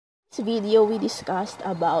This video, we discussed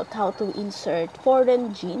about how to insert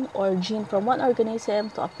foreign gene or gene from one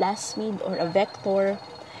organism to a plasmid or a vector,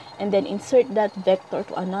 and then insert that vector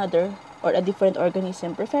to another or a different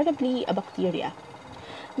organism, preferably a bacteria.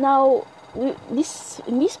 Now, in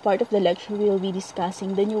this part of the lecture, we will be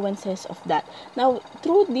discussing the nuances of that. Now,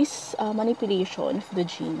 through this manipulation of the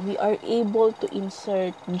gene, we are able to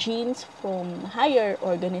insert genes from higher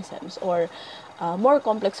organisms or more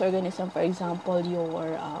complex organisms, for example,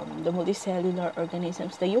 the multicellular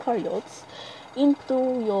organisms, the eukaryotes,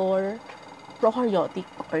 into your prokaryotic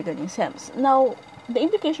organisms. Now, the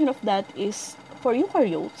implication of that is for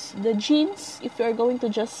eukaryotes, the genes, if you are going to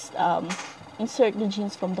just insert the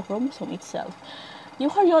genes from the chromosome itself,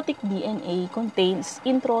 eukaryotic DNA contains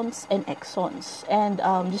introns and exons. And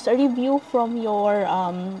just a review from your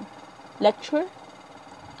lecture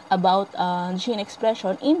about gene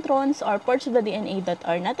expression, introns are parts of the DNA that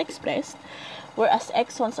are not expressed, whereas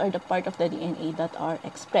exons are the part of the DNA that are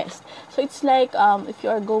expressed. So it's like if you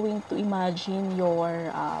are going to imagine the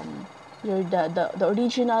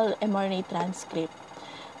original mRNA transcript,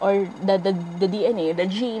 or the DNA, the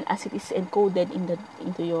gene as it is encoded into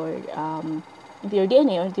your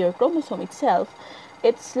DNA or into your chromosome itself.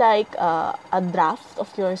 It's like a draft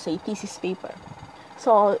of your, say, thesis paper.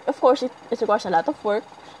 So of course it requires a lot of work.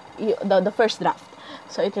 The first draft.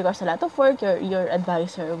 So it requires a lot of work. Your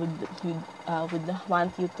advisor would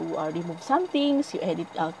want you to remove some things, you edit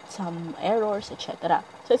out some errors, etc.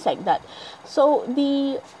 So it's like that. So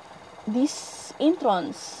these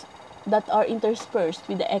introns that are interspersed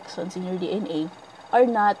with the exons in your DNA are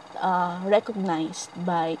not recognized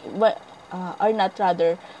by are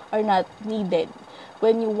not needed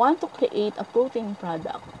when you want to create a protein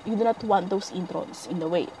product. You do not want those introns in the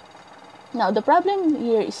way. Now the problem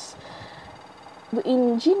here is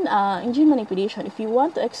in gene manipulation. If you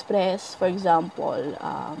want to express, for example,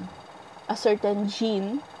 a certain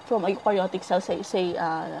gene from a eukaryotic cell,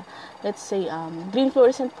 let's say green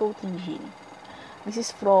fluorescent protein gene. This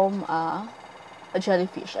is from a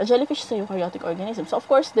jellyfish. A jellyfish is a eukaryotic organism. So, of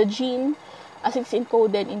course, the gene, as it's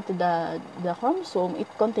encoded into the chromosome, it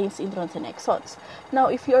contains introns and exons. Now,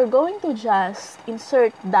 if you're going to just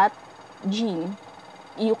insert that gene,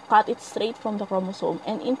 you cut it straight from the chromosome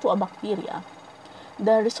and into a bacteria,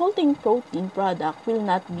 the resulting protein product will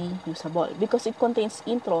not be usable because it contains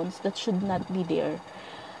introns that should not be there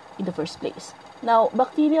in the first place. Now,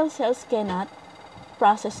 bacterial cells cannot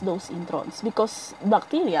process those introns because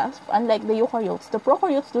bacteria, unlike the eukaryotes, the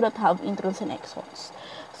prokaryotes do not have introns and exons.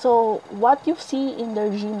 So what you see in their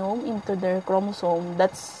genome, into their chromosome,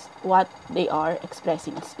 that's what they are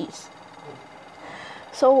expressing as is.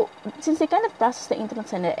 So since they cannot process the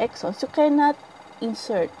introns and the exons, you cannot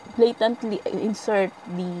blatantly insert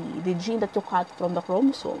the gene that you cut from the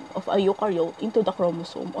chromosome of a eukaryote into the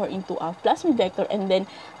chromosome or into a plasmid vector and then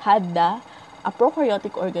had a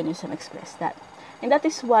prokaryotic organism express that. And that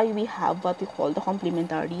is why we have what we call the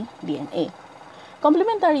complementary DNA.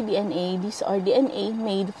 Complementary DNA, these are DNA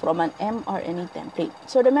made from an mRNA template.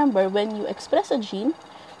 So remember, when you express a gene,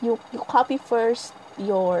 you copy first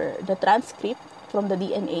the transcript from the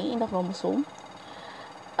DNA in the chromosome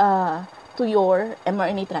to your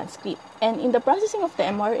mRNA transcript. And in the processing of the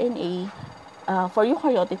mRNA, for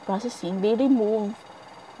eukaryotic processing, they remove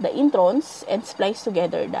the introns and splice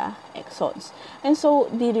together the exons. And so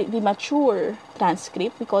the mature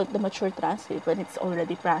transcript, we call it the mature transcript when it's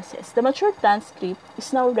already processed. The mature transcript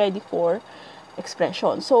is now ready for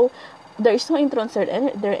expression. So there is no introns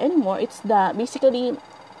there anymore. It's basically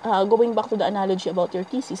going back to the analogy about your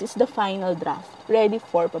thesis, it's the final draft ready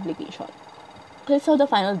for publication. That's how the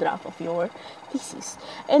final draft of your thesis.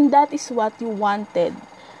 And that is what you wanted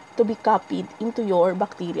to be copied into your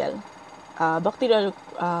bacterial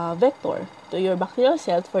vector, to your bacterial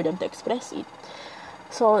cells for them to express it.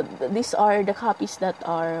 So these are the copies that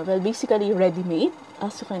are, well, basically ready-made.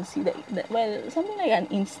 As you can see, something like an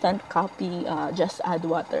instant copy, just add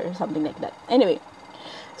water, something like that. Anyway,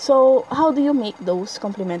 so how do you make those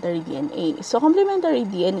complementary DNA? So complementary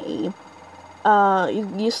DNA,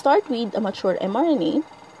 you start with a mature mRNA,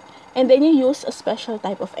 and then you use a special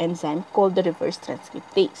type of enzyme called the reverse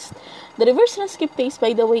transcriptase. The reverse transcriptase,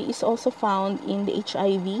 by the way, is also found in the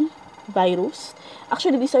HIV virus.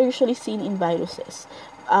 Actually, these are usually seen in viruses.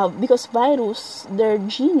 Because virus, their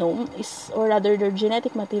genome is, or rather their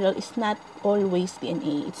genetic material is not always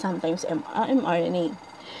DNA. It's sometimes mRNA.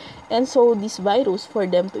 And so this virus, for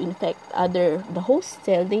them to infect the host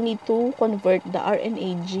cell, they need to convert their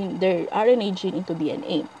RNA gene into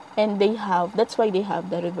DNA. And that's why they have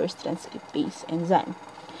the reverse transcriptase enzyme.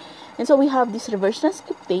 And so we have this reverse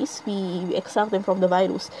transcriptase, we extract them from the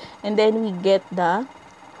virus, and then we get the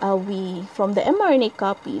we from the mRNA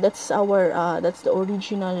copy, that's the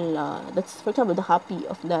original, that's, for example, the copy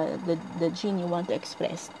of the gene you want to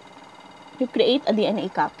express. You create a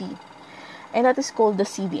DNA copy, and that is called the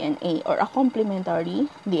cDNA, or a complementary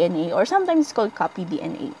DNA, or sometimes it's called copy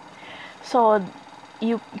DNA. So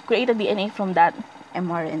you create a DNA from that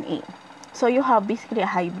mRNA. So you have basically a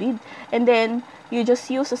hybrid, and then you just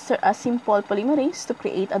use a simple polymerase to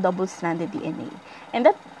create a double-stranded DNA. And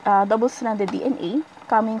that double-stranded DNA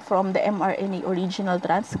coming from the mRNA original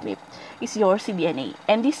transcript is your cDNA.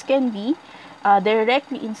 And this can be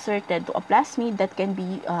directly inserted to a plasmid that can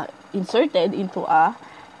be inserted into a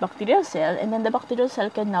bacterial cell, and then the bacterial cell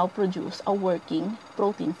can now produce a working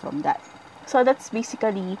protein from that. So that's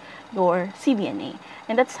basically your cDNA,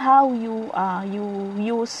 and that's how you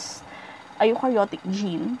use a eukaryotic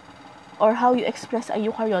gene, or how you express a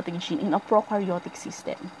eukaryotic gene in a prokaryotic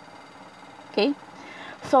system. Okay,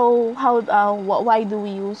 so why do we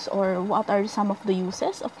use, or what are some of the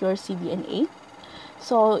uses of your cDNA?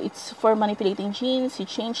 So it's for manipulating genes. You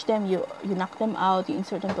change them, you knock them out, you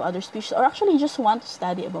insert them to other species, or actually you just want to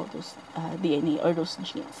study about those DNA or those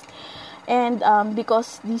genes. And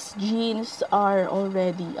because these genes are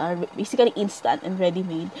basically instant and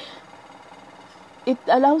ready-made, it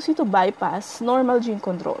allows you to bypass normal gene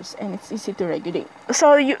controls, and it's easy to regulate.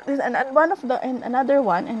 So another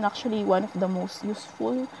one, and actually one of the most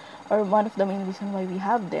useful, or one of the main reasons why we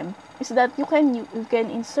have them, is that you can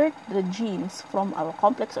insert the genes from our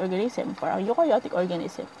complex organism, for our eukaryotic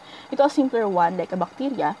organism, into a simpler one like a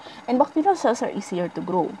bacteria, and bacterial cells are easier to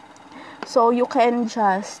grow. So you can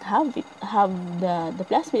just have the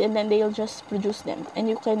plasmid, and then they'll just produce them, and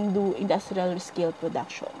you can do industrial scale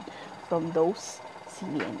production from those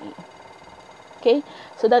cDNA. Okay,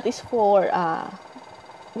 so that is for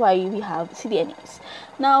why we have cDNAs.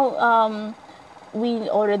 Now, we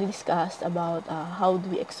already discussed about how do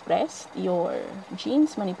we express your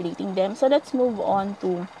genes, manipulating them. So let's move on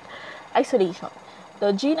to isolation.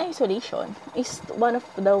 The gene isolation is one of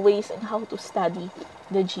the ways in how to study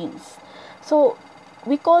the genes. So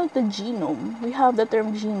we call the genome, we have the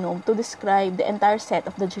term genome to describe the entire set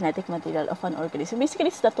of the genetic material of an organism. Basically,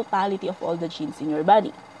 it's the totality of all the genes in your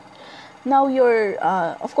body. Now,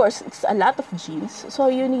 of course, it's a lot of genes, so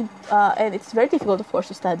you need, and it's very difficult, of course,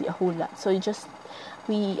 to study a whole lot. So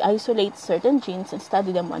we isolate certain genes and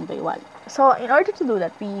study them one by one. So in order to do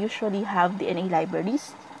that, we usually have DNA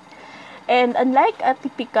libraries. And unlike a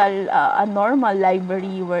typical, a normal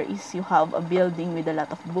library where you have a building with a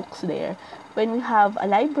lot of books there, when we have a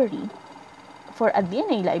library, for a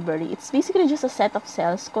DNA library, it's basically just a set of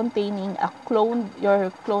cells containing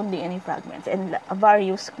your cloned DNA fragments and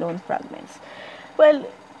various cloned fragments. Well,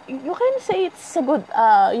 you can say it's a good,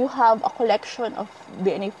 you have a collection of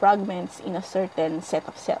DNA fragments in a certain set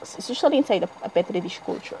of cells. It's usually inside a petri dish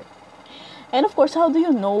culture. And of course,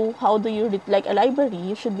 like a library,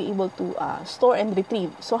 you should be able to store and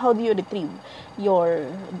retrieve. So how do you retrieve your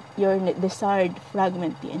desired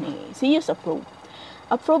fragment DNA? So you use a probe.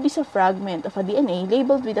 A probe is a fragment of a DNA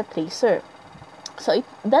labeled with a tracer. So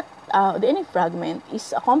that DNA fragment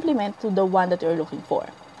is a complement to the one that you're looking for.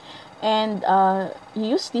 And you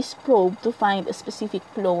use this probe to find a specific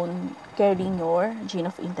clone carrying your gene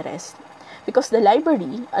of interest. Because the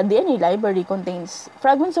library, a DNA library, contains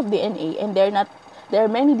fragments of DNA, and there are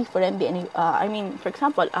many different DNA. For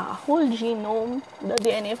example, a whole genome, the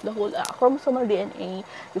DNA of the whole chromosomal DNA,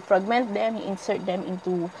 you fragment them, you insert them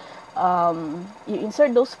into, you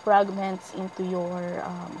insert those fragments into your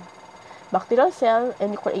bacterial cell,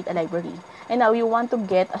 and you create a library. And now you want to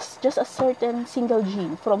get just a certain single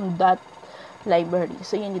gene from that library.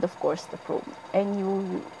 So you need, of course, the probe,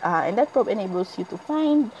 and that probe enables you to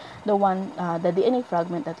find the DNA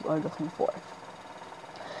fragment that you are looking for.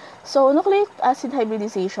 So nucleic acid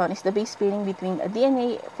hybridization is the base pairing between a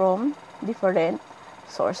DNA from different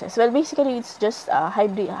sources. Well, basically, it's just a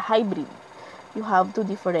hybrid. You have two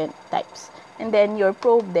different types, and then your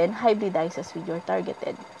probe then hybridizes with your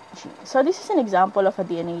targeted gene. So this is an example of a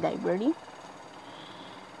DNA library.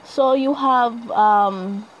 So you have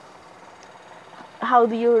how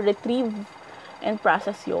do you retrieve and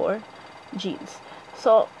process your genes?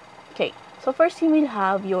 So first you will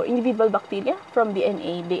have your individual bacteria from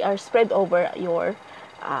DNA. They are spread over your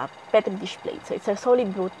petri dish plate. So it's a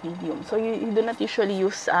solid growth medium. So you do not usually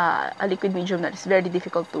use a liquid medium that is very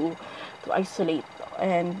difficult to isolate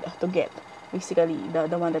and to get, basically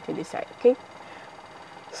the one that you decide. Okay.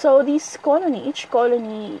 So each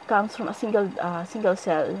colony comes from a single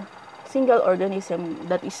cell, single organism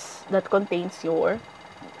that contains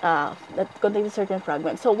a certain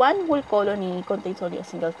fragment. So one whole colony contains only a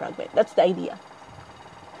single fragment. That's the idea.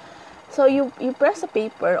 So you press a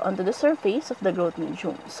paper onto the surface of the growth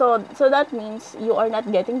medium. So that means you are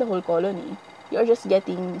not getting the whole colony. You are just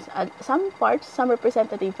getting some parts, some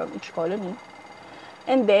representative from each colony.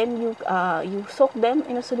 And then you soak them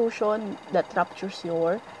in a solution that ruptures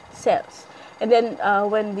your cells. And then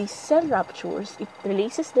when the cell ruptures, it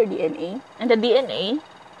releases their DNA, and the DNA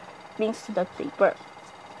links to that paper.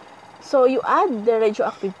 So you add the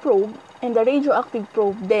radioactive probe, and the radioactive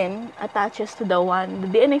probe then attaches to the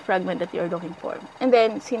DNA fragment that you're looking for. And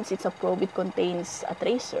then, since it's a probe, it contains a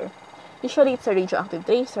tracer. Usually, it's a radioactive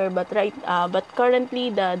tracer, but currently,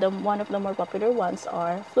 the one of the more popular ones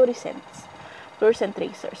are fluorescent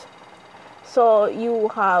tracers. So you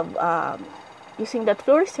have using that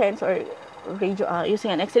fluorescence or using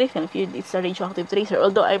an X-ray film, it's a radioactive tracer.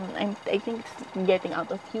 Although I think it's getting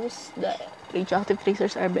out of use. The radioactive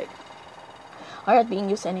tracers are not being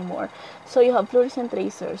used anymore. So you have fluorescent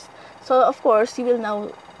tracers. So of course you will now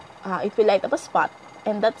it will light up a spot,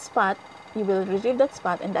 and that spot you will retrieve that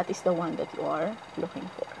spot, and that is the one that you are looking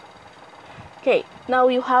for. Okay, now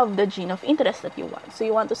you have the gene of interest that you want. So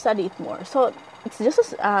you want to study it more. So it's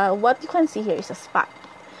just what you can see here is a spot.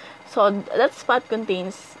 So that spot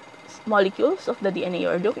contains molecules of the DNA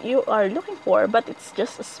you are looking for, but it's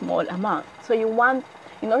just a small amount. So you want,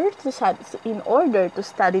 in order to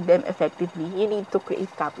study them effectively, you need to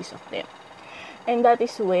create copies of them. And that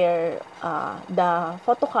is where the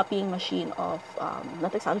photocopying machine of,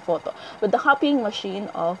 not exactly photo, but the copying machine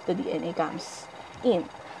of the DNA comes in.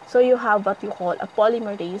 So you have what you call a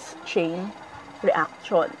polymerase chain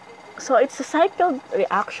reaction. So it's a cycled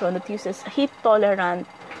reaction that uses heat-tolerant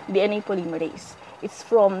DNA polymerase. It's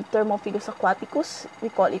from Thermophilus aquaticus. We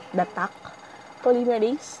call it the TAC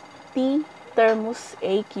polymerase. T. Thermus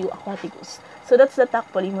AQ aquaticus. So that's the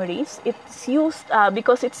TAC polymerase. It's used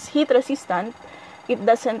because it's heat resistant. It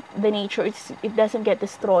doesn't get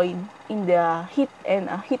destroyed in the heat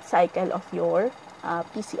cycle of your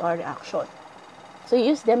PCR reaction. So you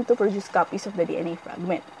use them to produce copies of the DNA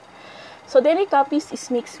fragment. So DNA copies is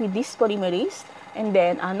mixed with this polymerase, and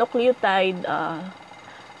then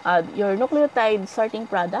your nucleotide sorting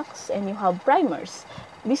products, and you have primers.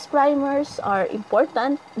 These primers are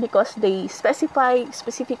important because they specify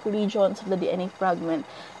specific regions of the DNA fragment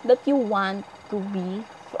that you want to be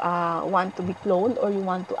cloned or you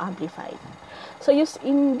want to amplify. So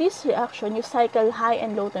in this reaction, you cycle high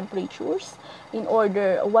and low temperatures.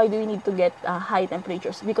 Why do you need to get high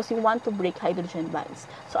temperatures? Because you want to break hydrogen bonds.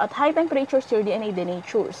 So at high temperatures, your DNA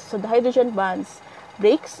denatures. So the hydrogen bonds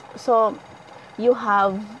breaks. So you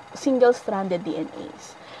have single-stranded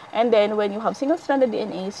DNAs. And then when you have single-stranded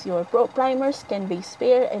DNAs, your primers can base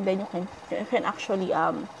pair, and then you can actually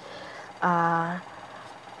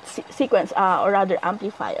sequence or rather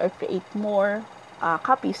amplify or create more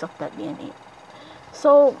copies of that DNA.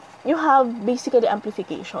 So you have basically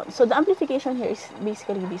amplification. So the amplification here is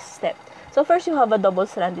basically this step. So first you have a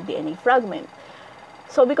double-stranded DNA fragment.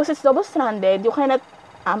 So because it's double-stranded, you cannot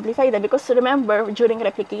amplify that, because remember, during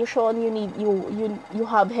replication you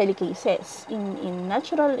have helicases. In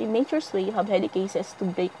nature's way, you have helicases to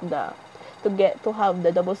have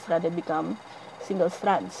the double-stranded become single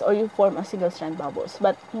strands, or you form a single strand bubbles.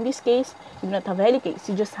 But in this case, you do not have helicase,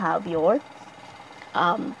 you just have your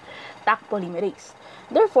TAC polymerase.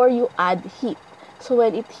 Therefore, you add heat. So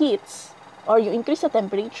when it heats, or you increase the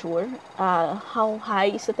temperature, how high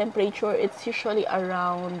is the temperature? It's usually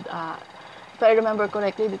around, if I remember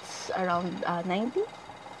correctly, it's around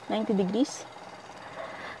 90 degrees.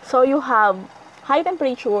 So you have high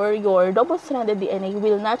temperature, your double-stranded DNA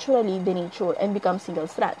will naturally denature and become single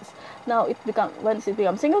strands. Now, once it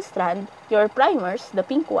becomes single strand, your primers, the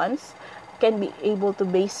pink ones, can be able to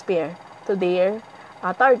base pair to their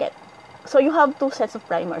target. So you have two sets of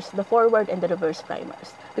primers, the forward and the reverse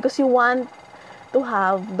primers, because you want to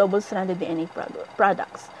have double-stranded DNA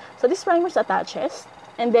products. So these primers attaches,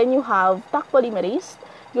 and then you have TAC polymerase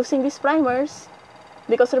using these primers,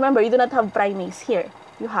 because remember, you do not have primase here.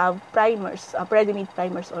 You have primers, pre-made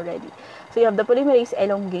primers already. So you have the polymerase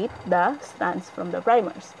elongate the strands from the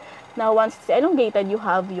primers. Now, once it's elongated, you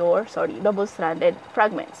have your, double-stranded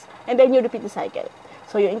fragments. And then you repeat the cycle.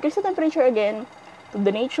 So you increase the temperature again to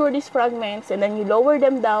denature these fragments, and then you lower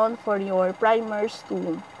them down for your primers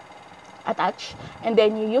to attach, and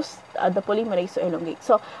then you use the polymerase to elongate.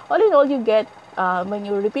 So all in all, you get, when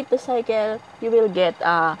you repeat the cycle, you will get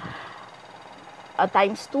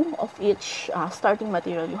times 2 of each starting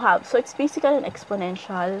material you have. So it's basically an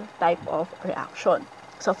exponential type of reaction.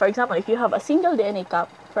 So for example, if you have a single DNA cap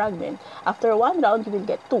fragment, after one round you will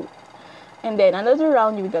get 2, and then another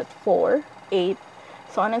round you will get 4, 8,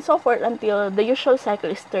 so on and so forth, until the usual cycle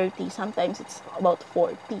is 30. Sometimes it's about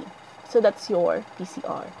 40. So that's your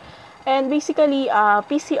PCR. And basically,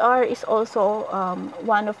 PCR is also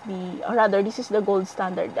one of the, or rather, this is the gold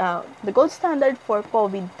standard. The gold standard for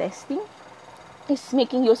COVID testing is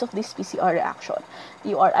making use of this PCR reaction.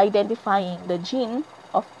 You are identifying the gene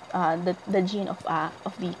of the gene of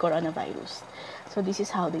the coronavirus. So this is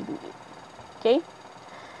how they do it. Okay.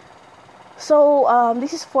 So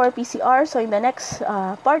this is for PCR. So in the next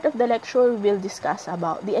part of the lecture, we'll discuss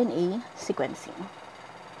about DNA sequencing.